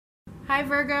Hi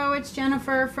Virgo, it's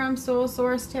Jennifer from Soul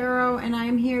Source Tarot, and I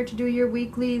am here to do your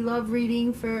weekly love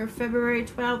reading for February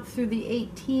 12th through the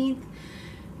 18th.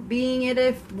 Being it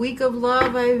a week of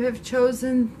love, I have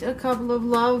chosen a couple of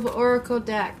love oracle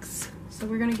decks. So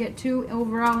we're going to get two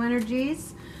overall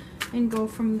energies and go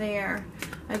from there.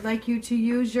 I'd like you to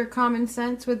use your common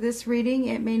sense with this reading.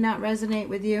 It may not resonate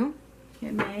with you.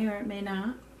 It may or it may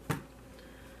not.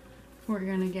 We're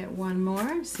going to get one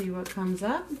more, see what comes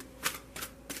up.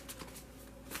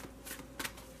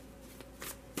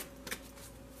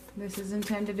 This is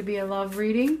intended to be a love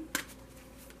reading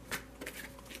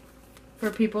for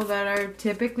people that are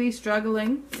typically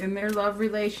struggling in their love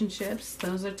relationships.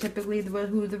 Those are typically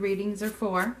who the readings are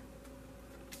for.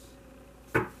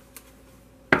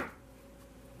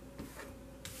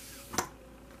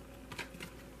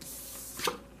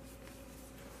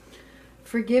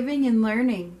 Forgiving and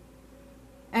learning.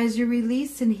 As you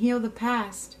release and heal the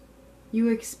past, you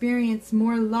experience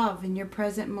more love in your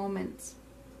present moments.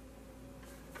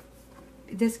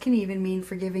 This can even mean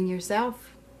forgiving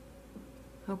yourself.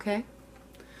 Okay?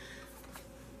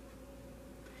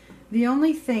 The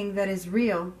only thing that is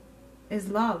real is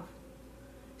love.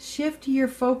 Shift your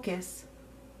focus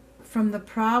from the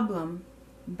problem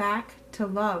back to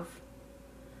love.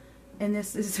 And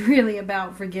this is really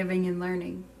about forgiving and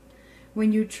learning.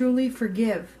 When you truly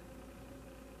forgive,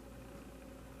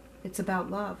 it's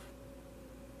about love.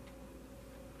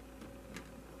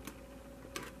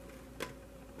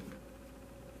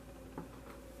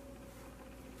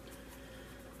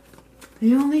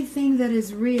 The only thing that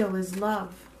is real is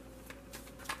love.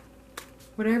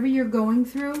 Whatever you're going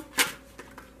through,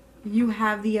 you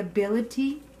have the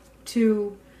ability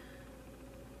to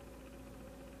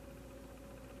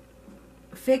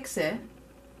fix it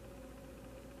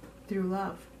through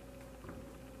love.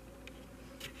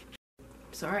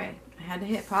 Sorry, I had to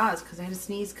hit pause because I had a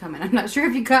sneeze coming. I'm not sure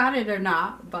if you got it or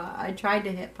not, but I tried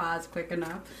to hit pause quick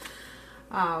enough.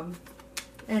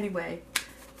 Anyway,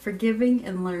 forgiving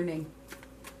and learning.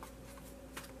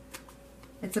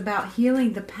 It's about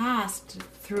healing the past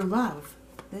through love.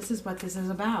 This is what this is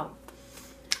about.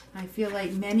 I feel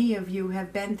like many of you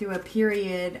have been through a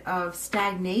period of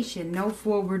stagnation, no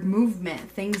forward movement.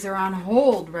 Things are on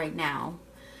hold right now.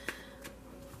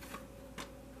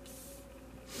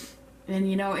 And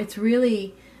you know, it's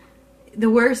really, the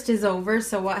worst is over.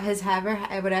 So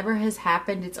whatever has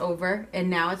happened, it's over. And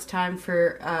now it's time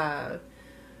for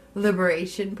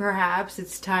liberation, perhaps.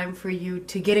 It's time for you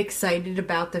to get excited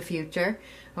about the future.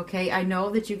 Okay, I know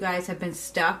that you guys have been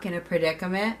stuck in a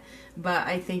predicament, but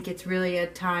I think it's really a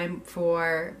time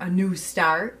for a new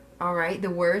start. All right, the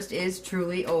worst is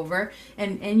truly over,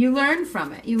 and you learn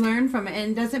from it. You learn from it,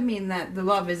 and it doesn't mean that the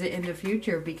love isn't in the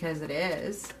future, because it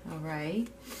is. All right.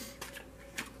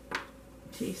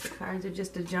 Jeez, the cards are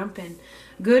just a jumping.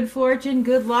 Good fortune,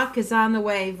 good luck is on the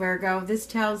way, Virgo. This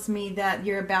tells me that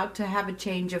you're about to have a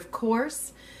change of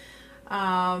course.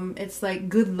 It's like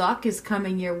good luck is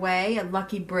coming your way, a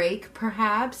lucky break,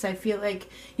 perhaps. I feel like,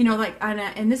 you know, like,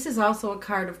 and this is also a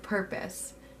card of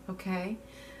purpose, okay?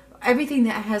 Everything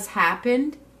that has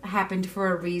happened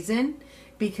for a reason,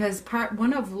 because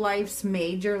one of life's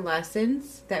major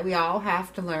lessons that we all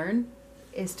have to learn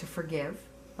is to forgive.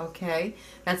 Okay,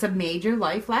 that's a major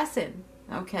life lesson.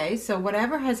 Okay, so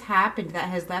whatever has happened that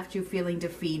has left you feeling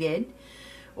defeated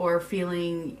or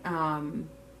feeling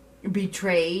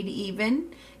betrayed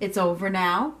even, it's over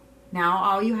now. Now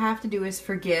all you have to do is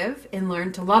forgive and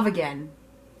learn to love again.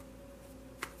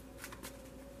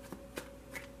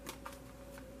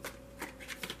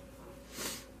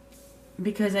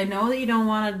 Because I know that you don't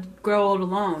want to grow old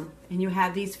alone, and you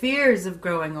have these fears of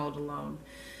growing old alone.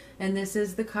 And this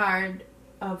is the card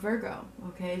of Virgo.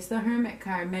 Okay, it's the Hermit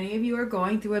card. Many of you are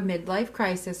going through a midlife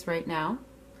crisis right now.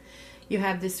 You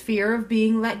have this fear of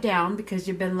being let down because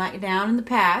you've been let down in the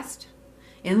past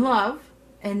in love,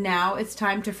 and now it's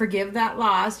time to forgive that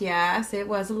loss. Yes, it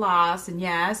was a loss, and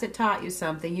yes, it taught you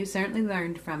something. You certainly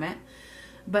learned from it.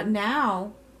 But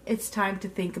now it's time to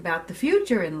think about the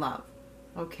future in love.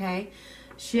 Okay?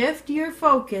 Shift your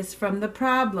focus from the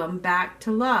problem back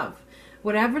to love.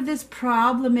 Whatever this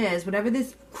problem is, whatever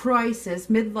this crisis,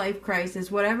 midlife crisis,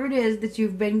 whatever it is that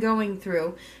you've been going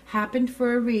through, happened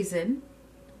for a reason,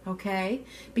 okay?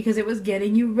 Because it was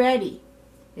getting you ready.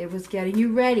 It was getting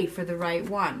you ready for the right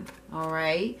one, all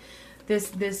right?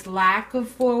 This lack of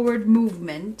forward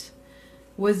movement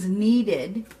was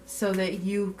needed so that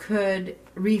you could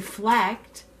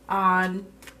reflect on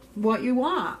what you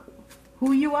want,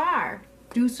 who you are.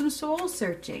 Do some soul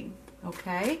searching,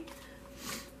 okay?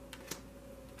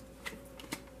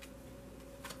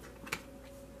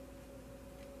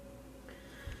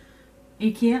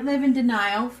 You can't live in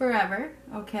denial forever,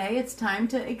 okay? It's time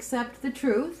to accept the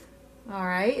truth, all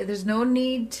right? There's no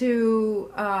need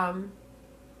to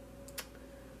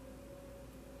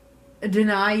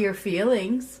deny your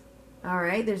feelings, all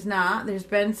right? There's not. There's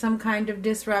been some kind of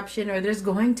disruption, or there's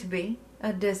going to be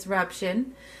a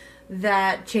disruption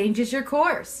that changes your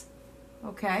course,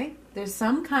 okay? There's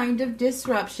some kind of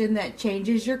disruption that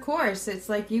changes your course. It's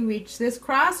like you reach this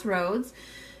crossroads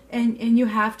and you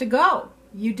have to go.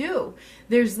 You do.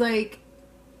 There's like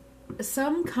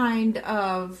some kind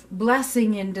of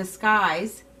blessing in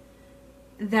disguise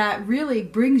that really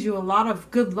brings you a lot of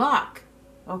good luck,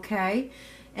 okay?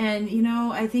 And, you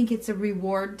know, I think it's a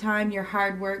reward time. Your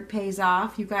hard work pays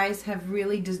off. You guys have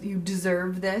really, you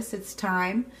deserve this. It's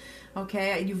time,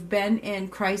 okay? You've been in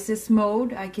crisis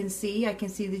mode. I can see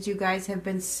that you guys have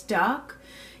been stuck.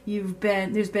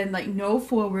 There's been like no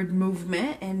forward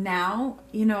movement. And now,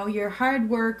 you know, your hard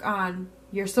work on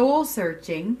your soul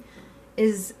searching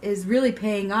is really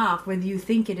paying off, whether you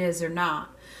think it is or not.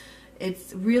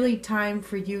 It's really time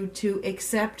for you to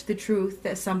accept the truth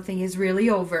that something is really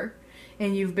over.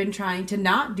 And you've been trying to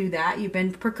not do that. You've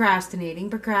been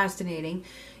procrastinating.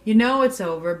 You know it's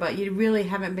over, but you really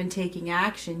haven't been taking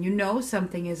action. You know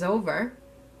something is over.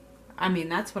 I mean,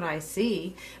 that's what I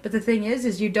see. But the thing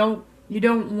is you don't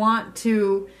want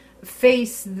to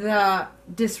face the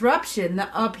disruption, the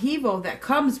upheaval that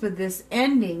comes with this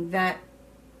ending that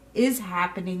is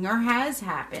happening or has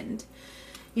happened.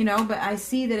 You know, but I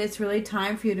see that it's really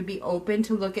time for you to be open,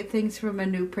 to look at things from a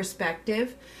new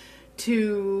perspective,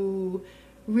 to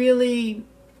really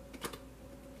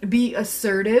be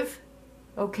assertive,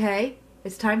 okay?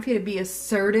 It's time for you to be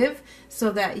assertive so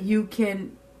that you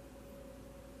can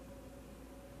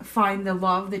find the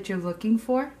love that you're looking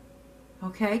for,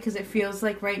 okay? Because it feels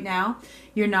like right now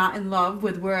you're not in love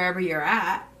with wherever you're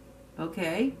at,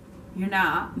 okay? You're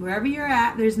not. Wherever you're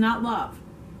at, there's not love,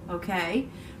 okay?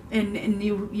 And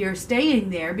you're staying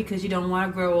there because you don't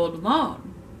want to grow old alone.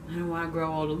 I don't want to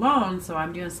grow old alone, so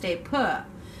I'm going to stay put.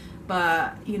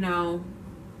 But, you know,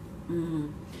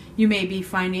 you may be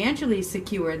financially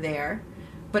secure there,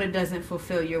 but it doesn't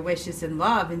fulfill your wishes in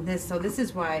love. And this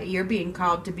is why you're being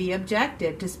called to be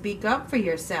objective, to speak up for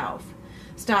yourself.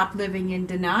 Stop living in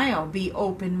denial. Be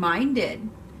open-minded.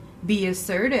 Be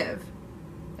assertive.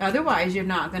 Otherwise, you're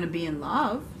not going to be in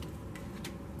love.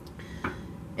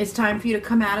 It's time for you to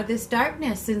come out of this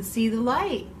darkness and see the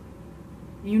light.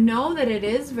 You know that it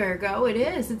is, Virgo. It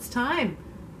is. It's time.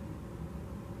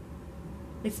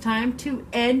 It's time to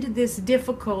end this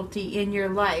difficulty in your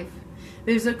life.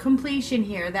 There's a completion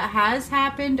here that has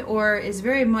happened or is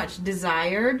very much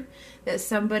desired, that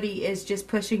somebody is just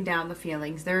pushing down the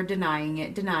feelings. They're denying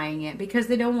it because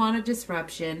they don't want a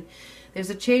disruption.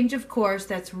 There's a change of course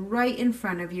that's right in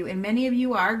front of you, and many of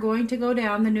you are going to go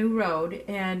down the new road,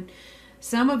 and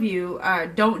some of you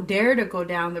don't dare to go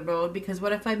down the road because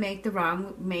what if I make the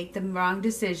wrong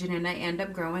decision and I end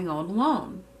up growing old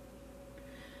alone?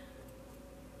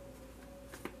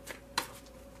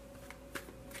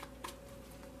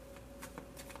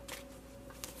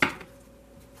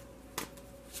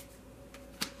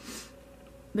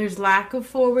 There's lack of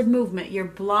forward movement. You're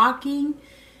blocking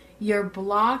your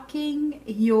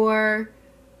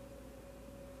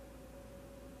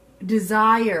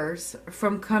desires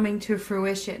from coming to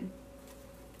fruition.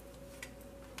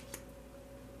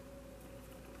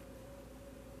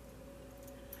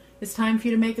 It's time for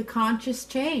you to make a conscious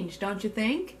change, don't you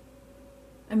think?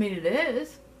 I mean, it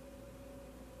is.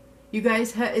 You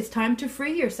guys, it's time to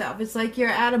free yourself. It's like you're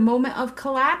at a moment of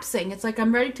collapsing. It's like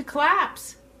I'm ready to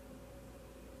collapse.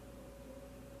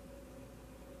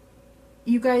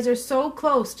 You guys are so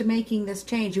close to making this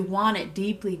change. You want it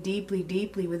deeply, deeply,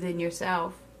 deeply within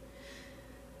yourself.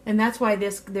 And that's why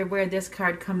where this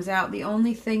card comes out. The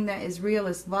only thing that is real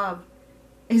is love.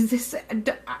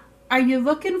 Are you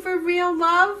looking for real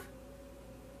love?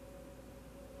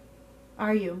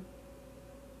 Are you?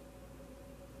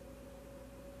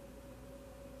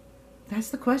 That's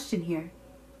the question here.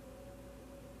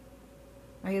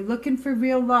 Are you looking for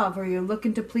real love, or are you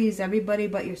looking to please everybody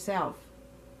but yourself?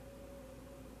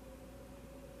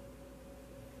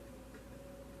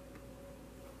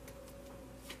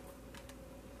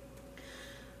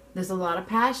 There's a lot of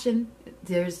passion.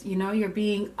 You're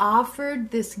being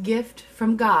offered this gift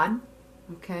from God.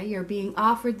 Okay? You're being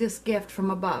offered this gift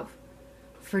from above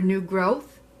for new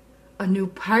growth, a new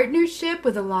partnership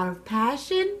with a lot of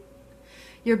passion.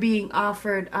 You're being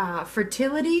offered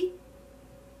fertility,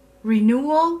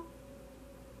 renewal,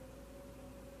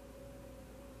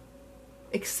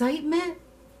 excitement.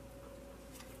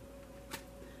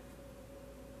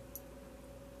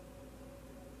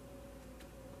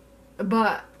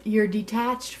 But you're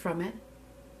detached from it.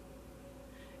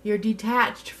 You're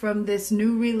detached from this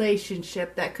new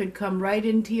relationship that could come right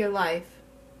into your life.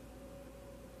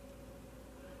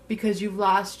 Because you've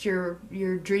lost your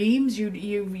dreams,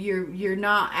 you're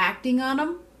not acting on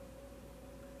them.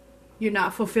 You're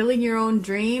not fulfilling your own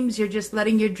dreams. You're just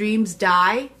letting your dreams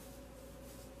die.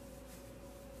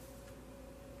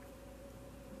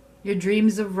 Your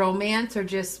dreams of romance are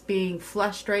just being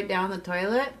flushed right down the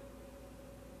toilet.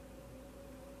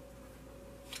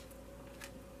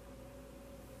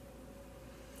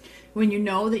 When you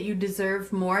know that you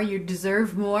deserve more, you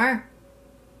deserve more.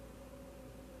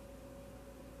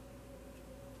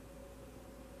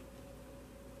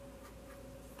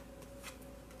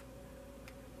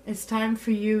 It's time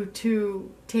for you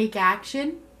to take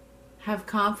action, have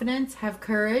confidence, have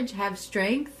courage, have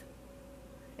strength,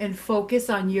 and focus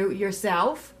on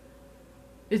yourself.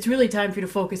 It's really time for you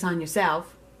to focus on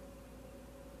yourself.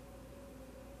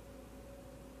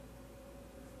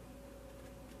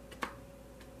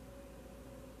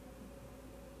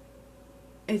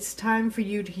 It's time for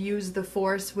you to use the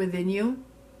force within you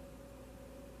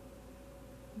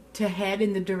to head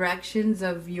in the directions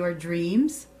of your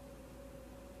dreams.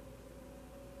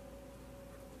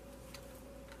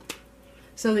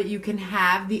 So that you can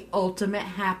have the ultimate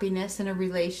happiness in a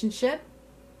relationship.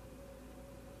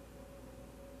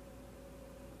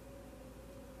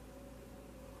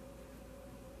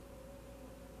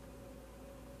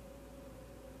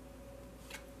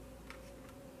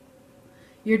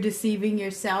 You're deceiving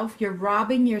yourself. You're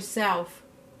robbing yourself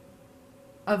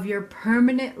of your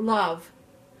permanent love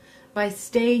by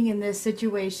staying in this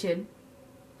situation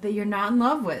that you're not in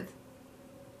love with.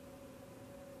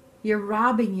 You're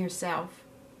robbing yourself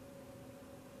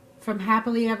from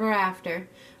happily ever after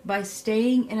by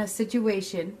staying in a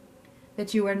situation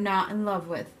that you are not in love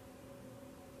with.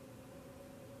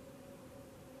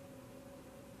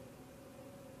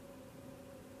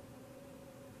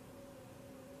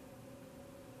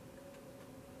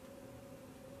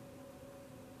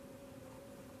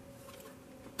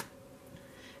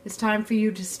 It's time for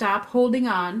you to stop holding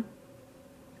on.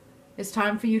 It's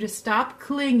time for you to stop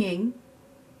clinging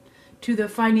to the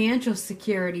financial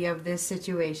security of this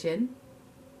situation.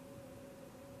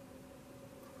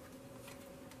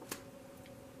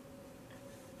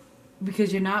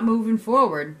 Because you're not moving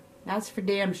forward. That's for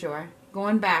damn sure.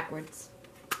 Going backwards.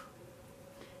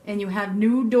 And you have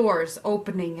new doors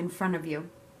opening in front of you.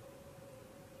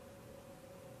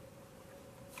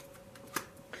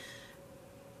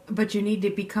 But you need to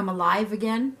become alive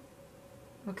again.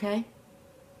 Okay?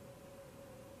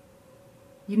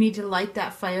 You need to light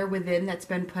that fire within that's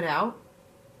been put out.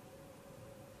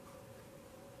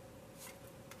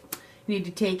 You need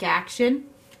to take action.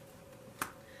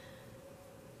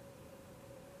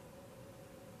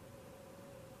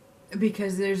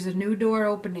 Because there's a new door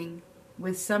opening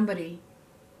with somebody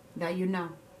that you know.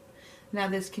 Now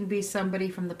this can be somebody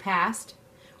from the past,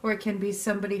 or it can be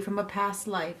somebody from a past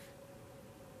life.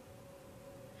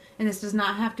 And this does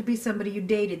not have to be somebody you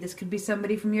dated. This could be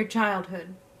somebody from your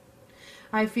childhood.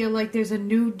 I feel like there's a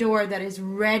new door that is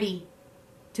ready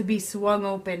to be swung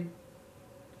open.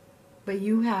 But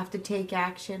you have to take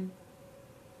action.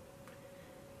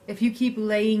 If you keep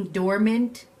laying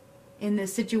dormant in the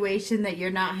situation that you're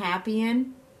not happy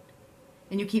in,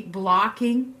 and you keep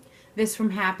blocking this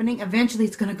from happening, eventually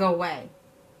it's going to go away.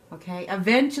 Okay?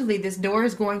 Eventually this door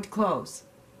is going to close.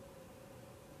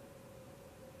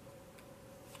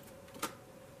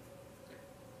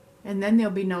 And then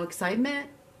there'll be no excitement.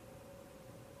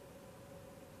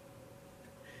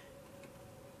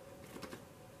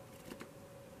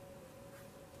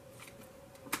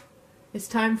 It's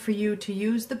time for you to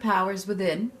use the powers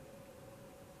within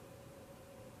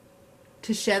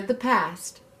to shed the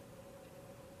past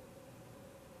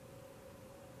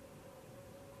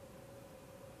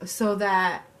so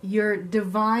that your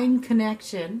divine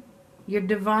connection, your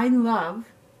divine love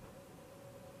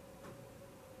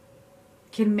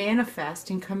can manifest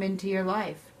and come into your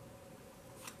life.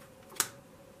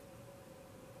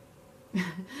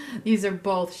 These are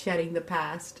both shedding the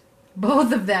past.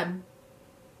 Both of them.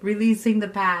 Releasing the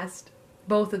past.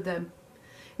 Both of them.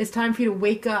 It's time for you to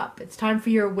wake up. It's time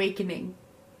for your awakening.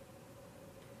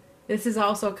 This is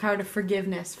also a card of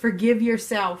forgiveness. Forgive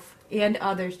yourself and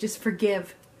others. Just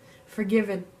forgive.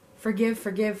 Forgiven. Forgive,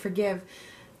 forgive, forgive.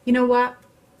 You know what?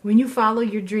 When you follow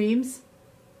your dreams,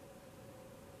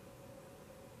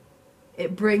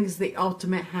 it brings the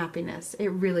ultimate happiness. It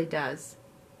really does.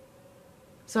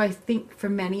 So I think for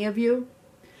many of you,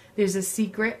 there's a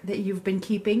secret that you've been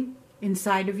keeping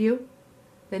inside of you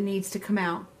that needs to come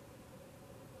out.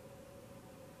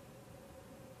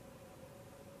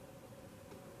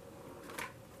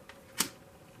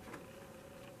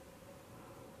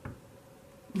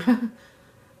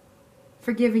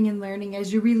 Forgiving and learning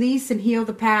as you release and heal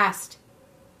the past.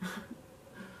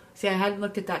 See, I hadn't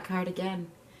looked at that card again.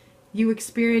 You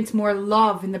experience more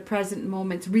love in the present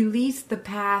moments. Release the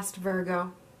past,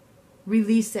 Virgo.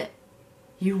 Release it.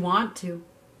 You want to.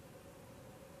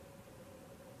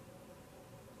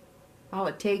 All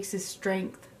it takes is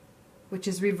strength, which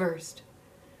is reversed.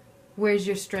 Where's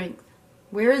your strength?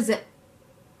 Where is it?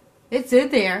 It's in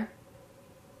there.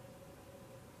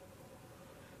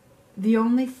 The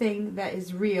only thing that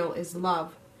is real is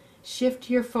love. Shift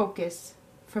your focus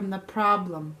from the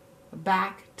problem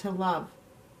back to love.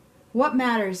 What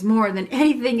matters more than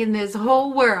anything in this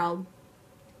whole world?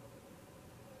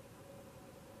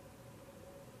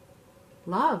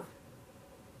 Love.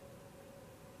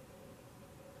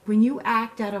 When you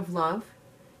act out of love,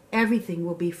 everything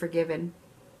will be forgiven.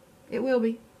 It will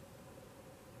be.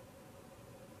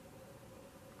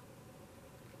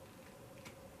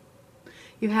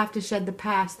 You have to shed the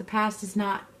past. The past is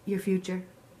not your future.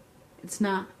 It's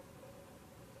not.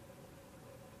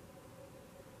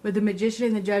 With the Magician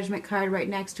and the Judgment card right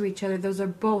next to each other, those are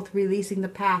both releasing the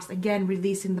past. Again,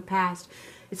 releasing the past.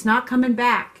 It's not coming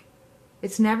back.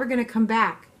 It's never going to come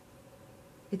back.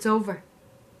 It's over.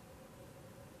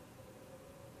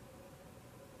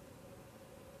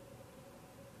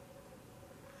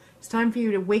 It's time for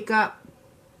you to wake up.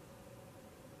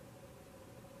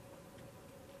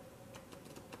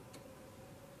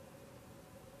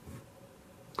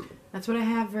 That's what I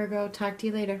have, Virgo. Talk to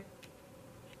you later.